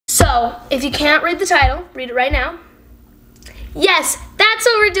So, if you can't read the title, read it right now. Yes, that's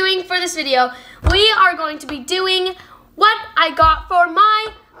what we're doing for this video. We are going to be doing what I got for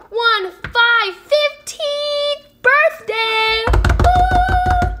my 15th birthday.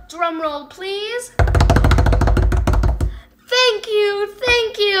 Woo! Drum roll, please. Thank you,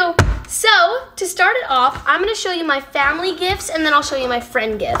 thank you. So, to start it off, I'm gonna show you my family gifts and then I'll show you my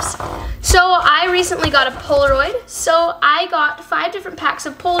friend gifts. So, I recently got a Polaroid. So, I got 5 different packs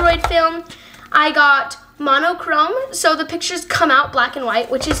of Polaroid film. I got monochrome, so the pictures come out black and white,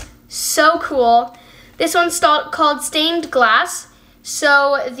 which is so cool. This one's called stained glass.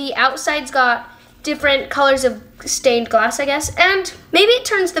 So, the outside's got different colors of stained glass, I guess, and maybe it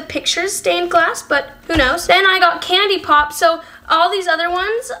turns the pictures stained glass, but who knows. Then I got candy pop, so all these other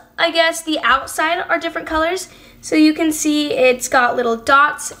ones, I guess the outside are different colors, so you can see it's got little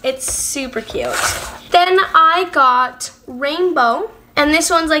dots. It's super cute. Then I got rainbow, and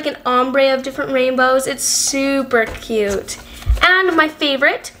this one's like an ombre of different rainbows. It's super cute. And my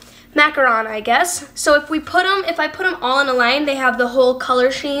favorite, macaron, I guess. So if I put them all in a line, they have the whole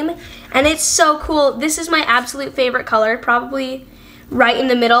color scheme, and it's so cool. This is my absolute favorite color, probably right in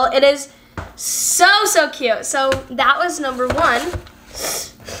the middle. It is so cute. So that was number 1.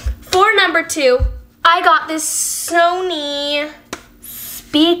 For number 2, I got this Sony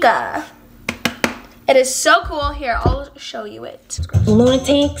speaker. It is so cool. Here, I'll show you it.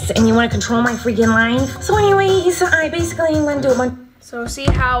 Lunatics, and you want to control my freaking life. So anyways, I basically went to a bunch. So see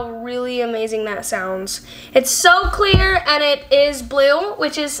how really amazing that sounds. It's so clear, and it is blue,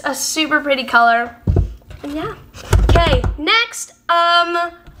 which is a super pretty color. And yeah. Okay, next,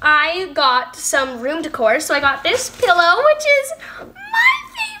 I got some room decor. So I got this pillow, which is my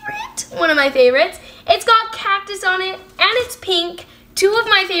favorite, one of my favorites. It's got cactus on it, and it's pink. 2 of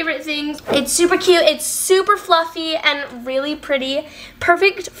my favorite things. It's super cute, it's super fluffy, and really pretty.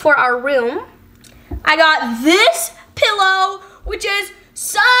 Perfect for our room. I got this pillow, which is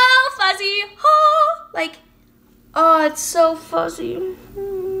so fuzzy. Oh, it's so fuzzy.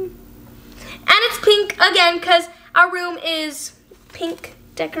 And it's pink again, because our room is pink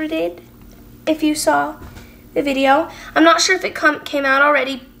decorated, if you saw the video. I'm not sure if it came out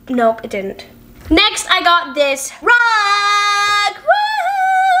already. Nope, it didn't. Next, I got this rug.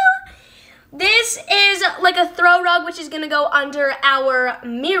 Woo! This is like a throw rug, which is gonna go under our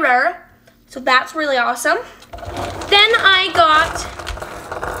mirror. So that's really awesome. Then I got,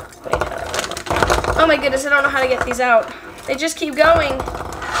 oh my goodness, I don't know how to get these out. They just keep going.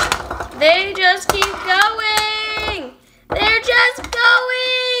 They just keep going. They're just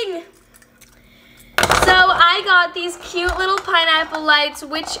going. So I got these cute little pineapple lights,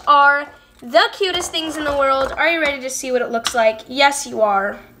 which are the cutest things in the world. Are you ready to see what it looks like? Yes, you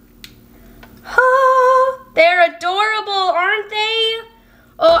are. Oh, they're adorable, aren't they?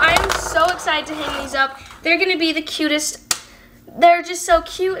 Oh, I am so excited to hang these up. They're gonna be the cutest. They're just so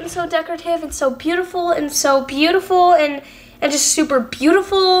cute and so decorative and so beautiful and just super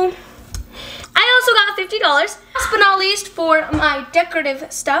beautiful. I also got $50. Last but not least, for my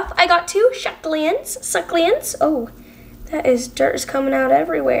decorative stuff, I got 2 succulents. Oh, that is dirt is coming out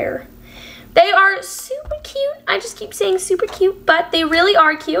everywhere. They are super cute. I just keep saying super cute, but they really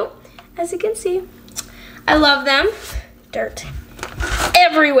are cute, as you can see. I love them. Dirt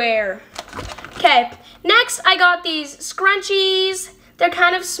everywhere. Okay, next I got these scrunchies. They're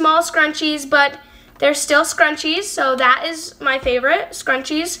kind of small scrunchies, but they're still scrunchies, so that is my favorite.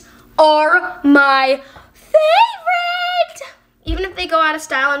 Scrunchies are my favorite. Even if they go out of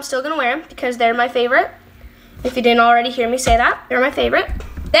style, I'm still gonna wear them because they're my favorite. If you didn't already hear me say that, they're my favorite.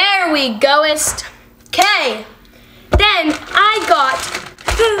 There we goest. Okay, then I got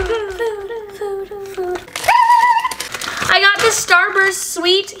food. I got the Starburst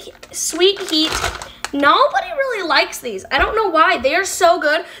Sweet Heat. Nobody really likes these. I don't know why. They are so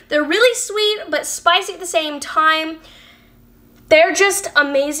good. They're really sweet but spicy at the same time. They're just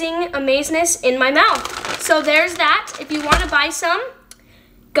amazingness in my mouth. So there's that. If you want to buy some,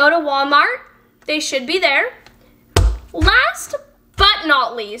 go to Walmart. They should be there. Last but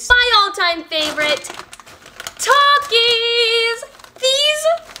not least, my all-time favorite, Takis. These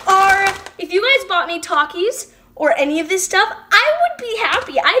are, if you guys bought me Takis or any of this stuff, I would be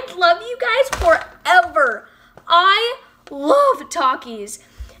happy. I'd love you guys forever. I love Takis.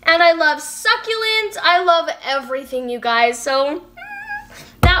 And I love succulents. I love everything, you guys. So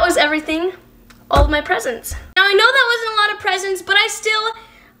that was everything, all of my presents. Now I know that wasn't a lot of presents, but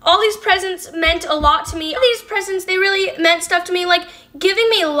all these presents meant a lot to me. These presents, they really meant stuff to me, like giving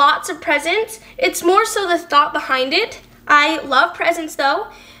me lots of presents. It's more so the thought behind it. I love presents though,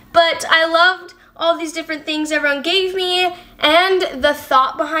 but I loved all these different things everyone gave me, and the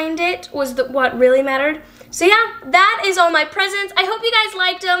thought behind it was what really mattered. So yeah, that is all my presents. I hope you guys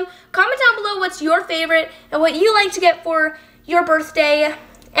liked them. Comment down below what's your favorite and what you like to get for your birthday.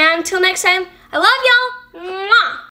 And until next time, I love y'all. Mwah!